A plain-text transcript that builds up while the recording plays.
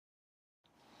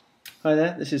Hi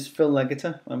there, this is Phil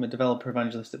Leggiter. I'm a developer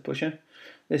evangelist at Pusher.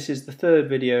 This is the third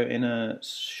video in a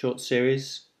short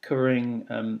series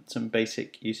covering some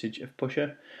basic usage of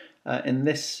Pusher. In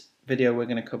this video we're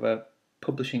going to cover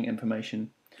publishing information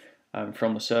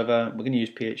from the server. We're going to use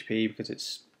PHP because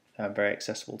it's very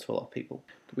accessible to a lot of people.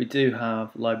 But we do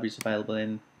have libraries available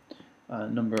in a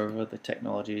number of other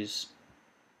technologies.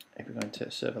 If we're going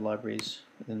to server libraries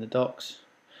within the docs,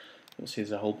 you'll see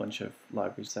there's a whole bunch of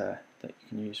libraries there that you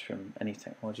can use from any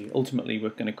technology. Ultimately, we're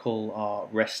going to call our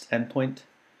REST endpoint,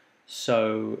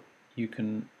 so you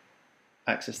can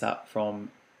access that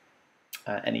from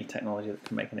any technology that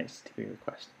can make an HTTP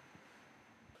request.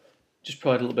 Just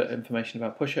provide a little bit of information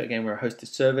about Pusher. Again, we're a hosted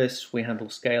service. We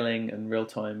handle scaling and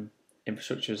real-time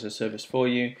infrastructure as a service for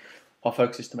you. Our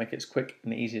focus is to make it as quick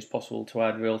and easy as possible to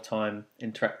add real-time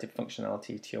interactive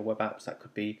functionality to your web apps. That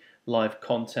could be live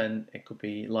content, it could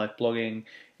be live blogging,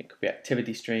 it could be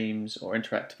activity streams or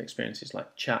interactive experiences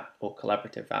like chat or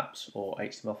collaborative apps or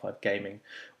HTML5 gaming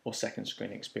or second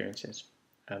screen experiences.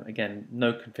 Again,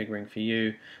 no configuring for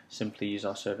you, simply use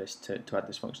our service to add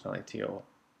this functionality to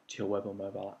your web or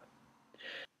mobile app.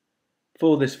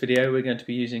 For this video, we're going to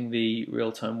be using the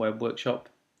Real-Time Web Workshop,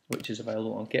 which is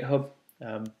available on GitHub.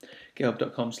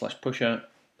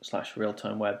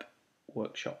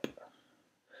 github.com/pusher/realtimewebworkshop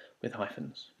with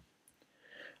hyphens.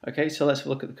 Okay, so let's have a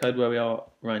look at the code where we are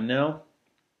right now.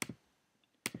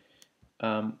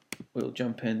 We'll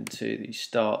jump into the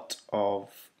start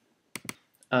of.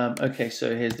 Okay,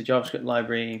 so here's the JavaScript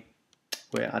library.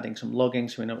 We're adding some logging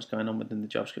so we know what's going on within the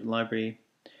JavaScript library.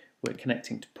 We're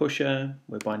connecting to Pusher.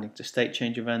 We're binding to state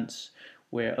change events.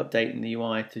 We're updating the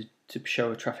UI to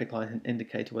show a traffic light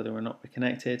indicator whether or not we're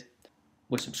connected.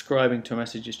 We're subscribing to a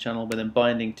messages channel, we're then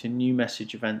binding to new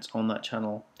message events on that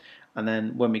channel, and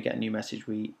then when we get a new message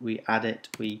we add it,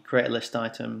 we create a list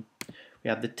item,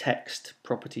 we add the text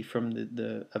property from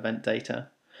the event data,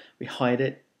 we hide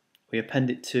it, we append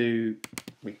it to,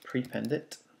 we prepend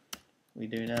it, we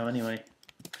do now anyway,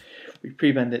 we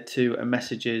prepend it to a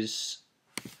messages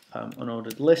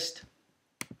unordered list,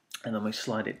 and then we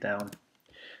slide it down.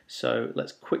 So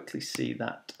let's quickly see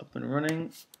that up and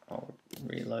running. I'll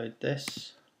reload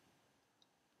this.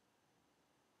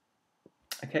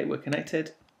 Okay, we're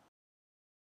connected.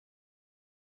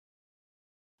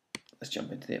 Let's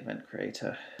jump into the event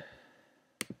creator.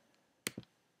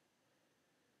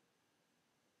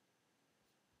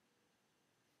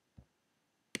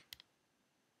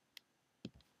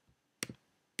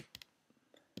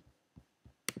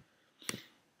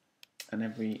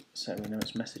 And so we know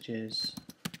it's messages,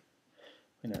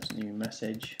 we know it's new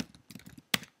message,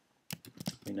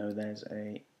 we know there's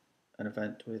an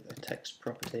event with a text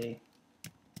property,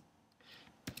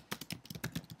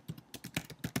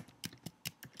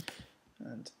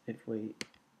 and if we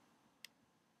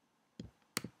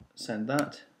send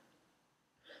that,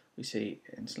 we see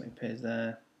it instantly appears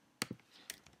there.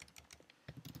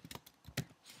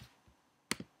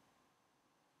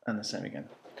 And the same again.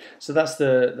 So that's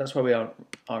where we are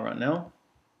right now.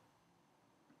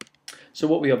 So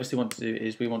what we obviously want to do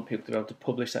is we want people to be able to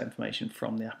publish that information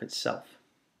from the app itself.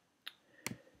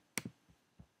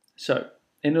 So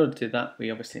in order to do that, we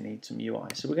obviously need some UI.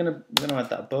 So we're going to add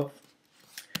that above,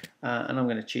 and I'm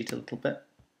going to cheat a little bit.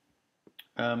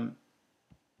 I'm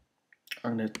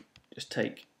going to just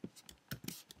take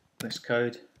this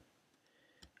code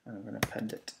and I'm going to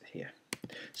append it here.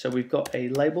 So we've got a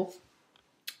label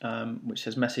which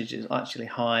says message is actually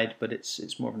hide, but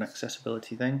it's more of an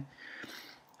accessibility thing.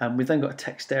 We've then got a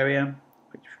text area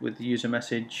which with the user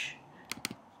message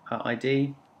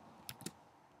ID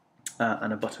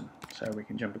and a button, so we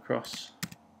can jump across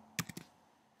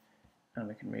and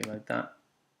we can reload that,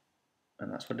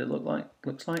 and that's what it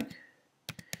looks like,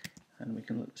 and we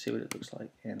can see what it looks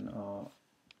like in our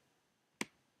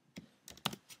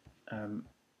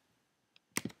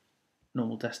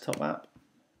normal desktop app.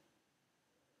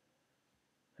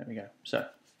 There we go. So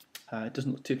it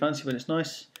doesn't look too fancy, but it's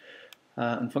nice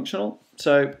and functional.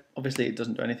 So obviously it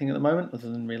doesn't do anything at the moment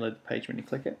other than reload the page when you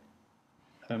click it,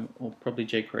 or probably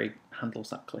jQuery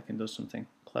handles that click and does something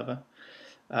clever.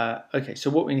 Okay, so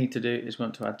what we need to do is we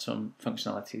want to add some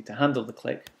functionality to handle the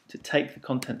click, to take the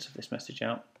contents of this message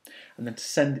out, and then to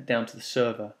send it down to the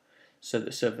server so that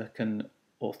the server can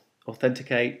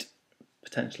authenticate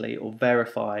potentially or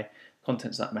verify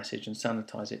contents of that message and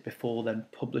sanitize it before then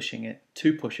publishing it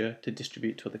to Pusher to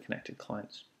distribute to other connected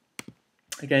clients.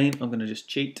 Again, I'm going to just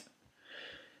cheat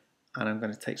and I'm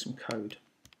going to take some code,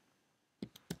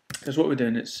 because what we're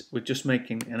doing is we're just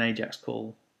making an AJAX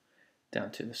call down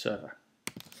to the server.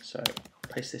 So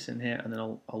I'll paste this in here and then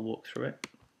I'll walk through it.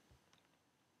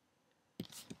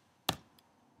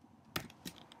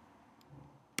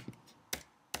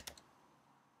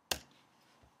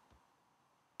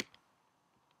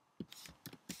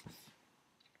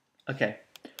 Okay,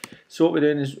 so what we're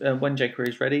doing is when jQuery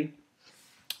is ready,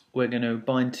 we're going to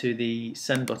bind to the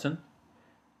send button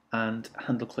and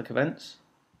handle click events.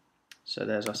 So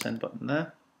there's our send button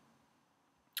there.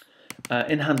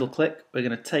 In handle click, we're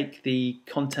going to take the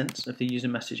contents of the user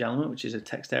message element, which is a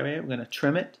text area. We're going to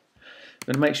trim it.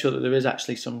 We're going to make sure that there is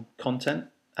actually some content,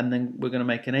 and then we're going to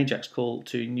make an AJAX call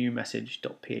to new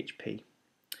message.php,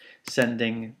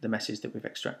 sending the message that we've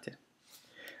extracted.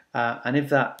 And if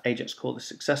that AJAX call is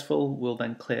successful, we'll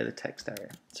then clear the text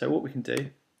area. So what we can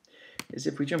do is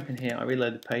if we jump in here, I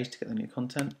reload the page to get the new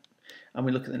content, and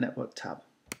we look at the network tab.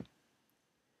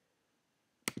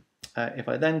 If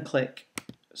I then click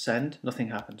send, nothing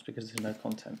happens because there's no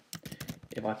content.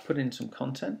 If I put in some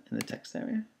content in the text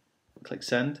area, click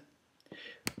send,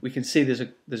 we can see there's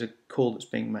a call that's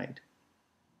being made.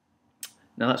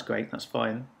 Now that's great, that's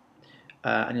fine.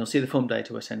 And you'll see the form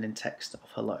data we're sending text of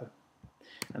hello.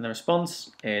 And the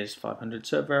response is 500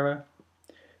 server error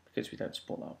because we don't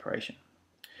support that operation.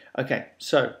 Okay,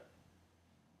 so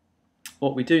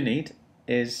what we do need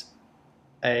is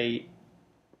a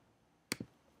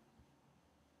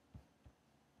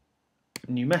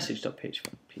new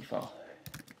message.php file.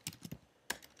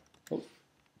 Oh.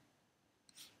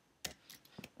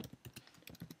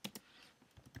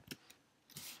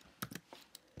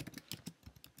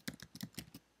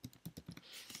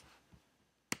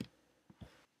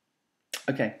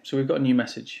 Okay, so we've got a new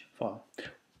message file.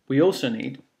 We also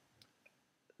need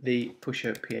the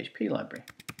pusher PHP library.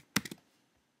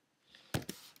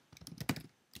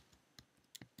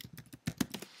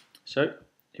 So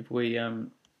if we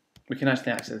can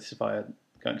actually access this via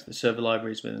going to the server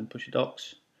libraries within pusher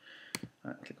docs.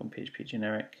 Click on PHP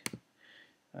generic.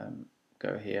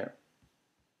 Go here.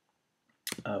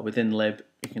 Within lib,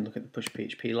 you can look at the push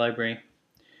PHP library.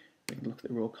 We can look at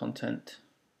the raw content,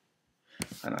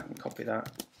 and I can copy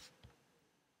that,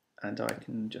 and I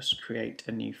can just create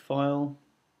a new file.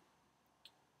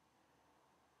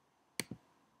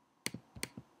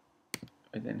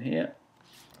 Within here,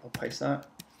 I'll paste that,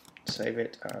 save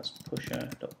it as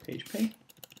pusher.php.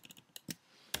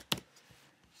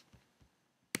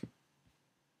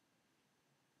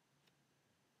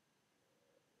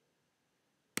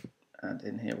 And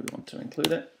in here we want to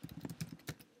include it.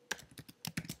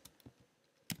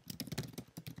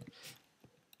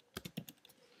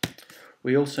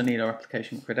 We also need our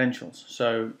application credentials.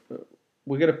 So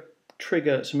we're going to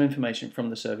trigger some information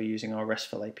from the server using our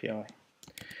RESTful API.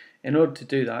 In order to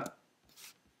do that,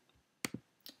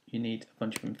 you need a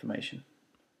bunch of information.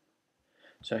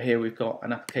 So here we've got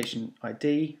an application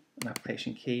ID, an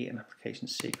application key, an application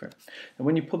secret. And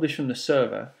when you publish from the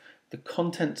server, the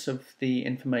contents of the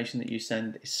information that you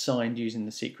send is signed using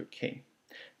the secret key.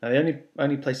 Now the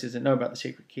only places that know about the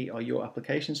secret key are your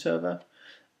application server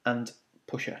and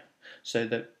pusher. So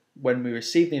that when we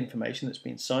receive the information that's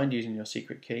been signed using your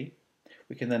secret key,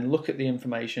 we can then look at the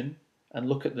information and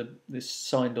look at this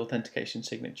signed authentication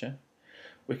signature.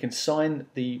 We can sign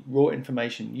the raw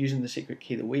information using the secret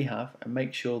key that we have and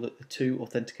make sure that the two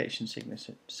authentication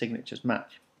signatures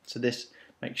match. So this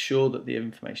makes sure that the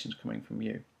information is coming from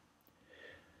you.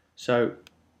 So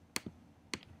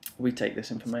we take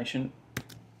this information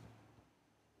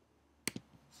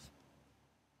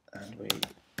and we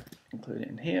include it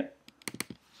in here.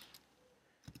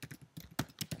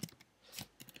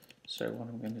 So what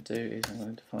I'm going to do is I'm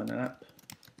going to define an app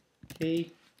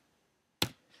key.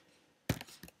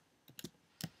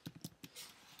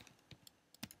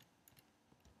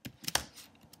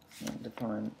 And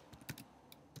define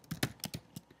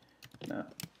an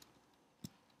app.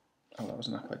 Oh, that was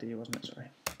an app ID, wasn't it? Sorry.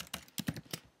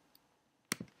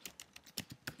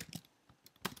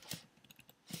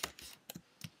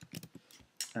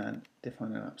 And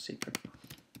define an app secret.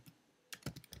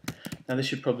 Now this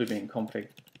should probably be in config,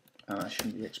 and I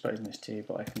shouldn't be exposing this to you,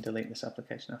 but I can delete this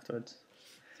application afterwards.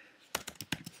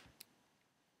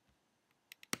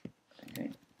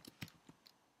 Okay.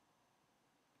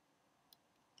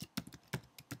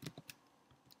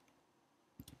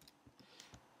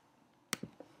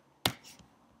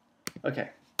 Okay.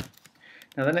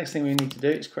 Now the next thing we need to do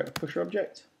is create a pusher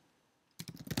object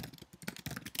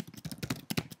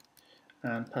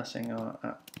and passing our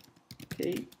app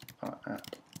key, our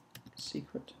app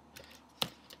secret,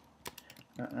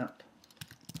 our app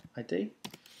ID,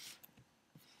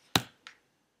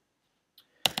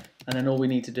 and then all we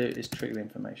need to do is trigger the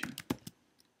information.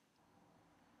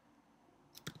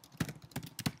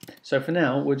 So for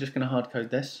now we're just going to hard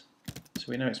code this. So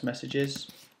we know it's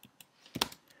messages,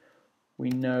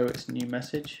 we know it's new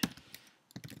message,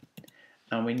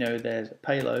 and we know there's a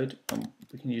payload, and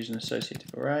we can use an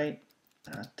associative array,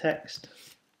 add text,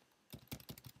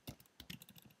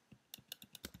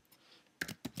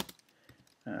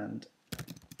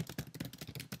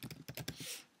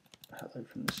 hello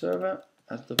from the server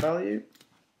as the value.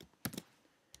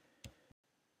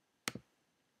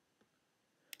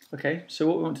 Okay, so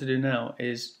what we want to do now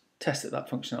is test that that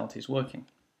functionality is working.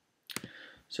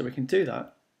 So we can do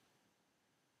that.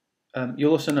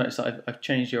 You'll also notice that I've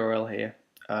changed URL here.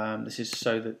 This is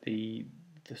so that the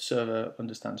server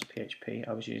understands PHP.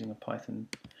 I was using a Python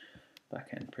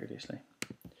backend previously.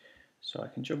 So I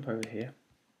can jump over here.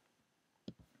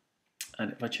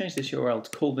 And if I change this URL to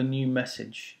call the new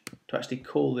message, to actually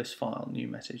call this file new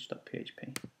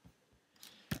message.php,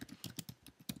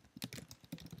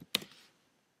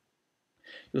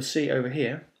 you'll see over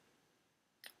here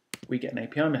we get an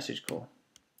API message call,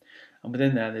 and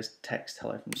within there there's text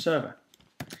hello from server.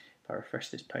 If I refresh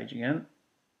this page again,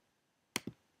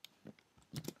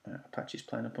 Apache's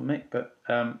playing up on me, but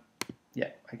yeah,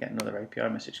 I get another API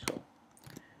message call.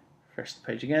 Refresh the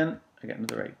page again, I get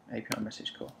another API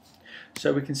message call.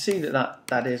 So we can see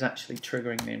that is actually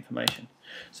triggering the information.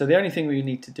 So the only thing we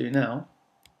need to do now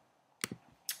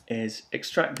is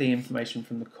extract the information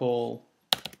from the call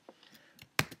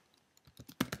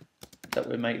that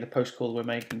we make, the post call we're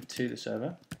making to the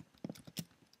server.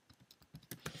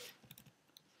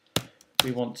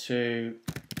 We want to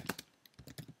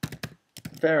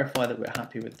verify that we're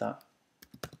happy with that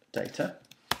data.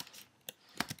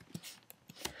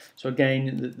 So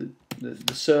again,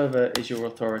 the server is your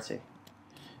authority.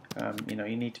 You know,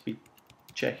 you need to be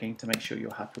checking to make sure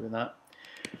you're happy with that.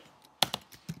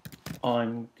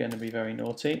 I'm going to be very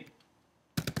naughty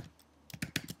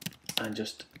and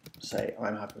just say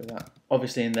I'm happy with that.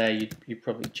 Obviously in there you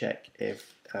probably check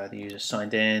if the user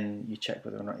signed in, you check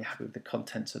whether or not you're happy with the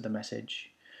contents of the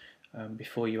message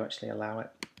before you actually allow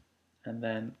it. And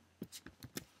then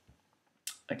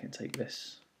I can take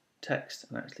this text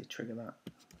and actually trigger that.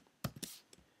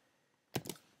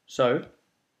 So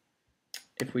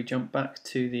if we jump back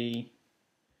to the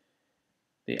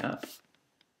app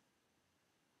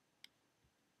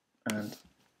and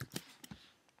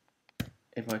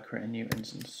if I create a new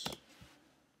instance,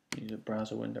 use a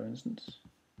browser window instance,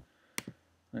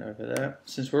 over there,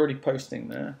 since we're already posting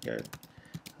there, go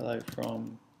hello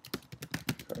from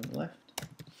the left.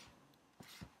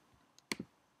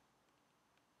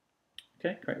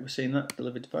 Okay, great, we're seeing that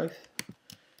delivered to both.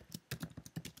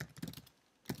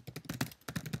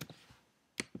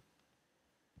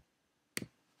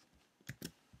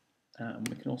 And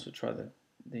we can also try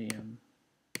the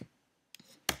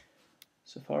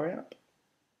Safari app.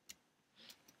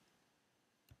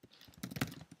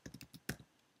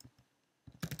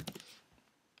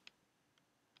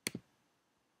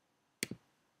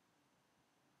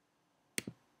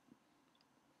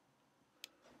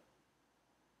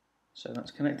 So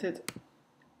that's connected.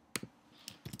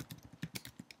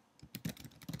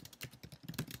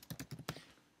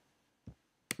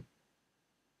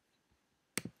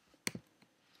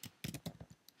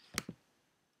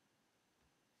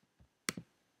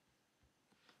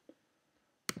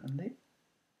 Handy.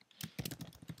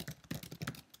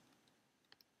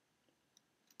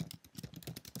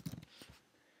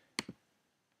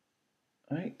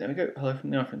 Alright, there we go, hello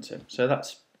from the iPhone sim. So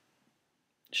that's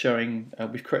showing,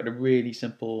 we've created a really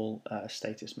simple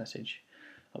status message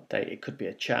update. It could be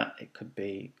a chat, it could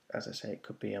be, as I say, it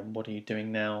could be what are you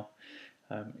doing now,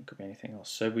 it could be anything else.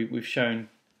 So we've shown,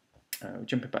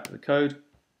 jumping back to the code,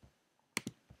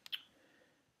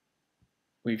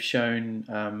 we've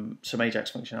shown some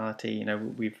Ajax functionality. You know,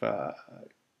 we've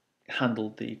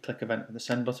handled the click event with the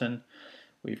send button.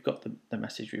 We've got the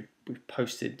message, we've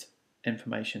posted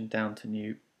information down to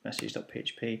new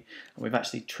message.php, and we've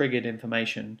actually triggered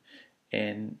information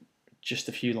in just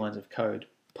a few lines of code,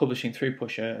 publishing through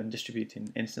Pusher and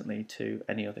distributing instantly to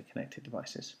any other connected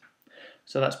devices.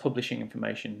 So that's publishing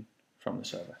information from the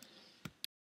server.